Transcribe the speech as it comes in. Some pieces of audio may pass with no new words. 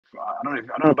I don't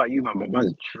know about you, man, but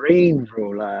man's drained, bro.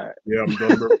 Like, Yeah, I'm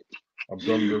done, bro. I'm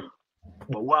done, bro.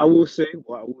 but what I will say,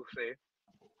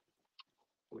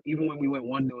 even when we went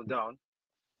 1-0 down,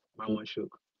 man, one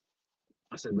shook.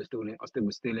 I said we're still in. I said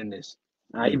we're still in this.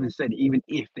 And I Yeah, even said even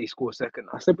if they score second,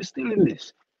 I said we're still in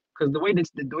this because the way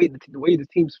the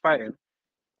team's fighting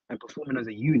and performing as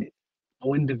a unit,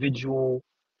 no individual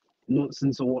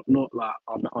nonsense or whatnot. Like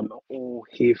I'm all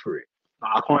here for it.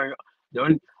 Like,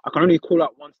 I can only call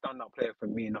out one standout player for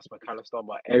me, and that's McAllister.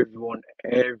 But everyone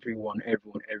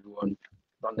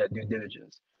done their due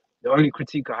diligence. The only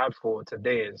critique I have for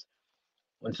today is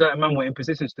when certain men were in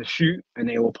positions to shoot and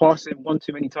they were passing one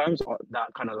too many times.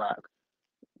 That kind of like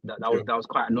yeah, that was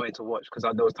quite annoying to watch because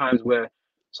there was times where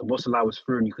Szoboszlai was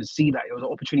through and you could see that it was an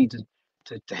opportunity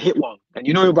to hit one. And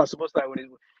you know about Szoboszlai when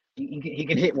he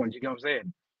can hit one. You get what I'm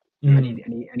saying? Mm.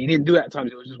 And he didn't do that at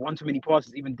times. It was just one too many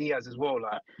passes. Even Diaz as well,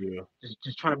 like yeah.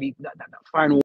 just trying to be that final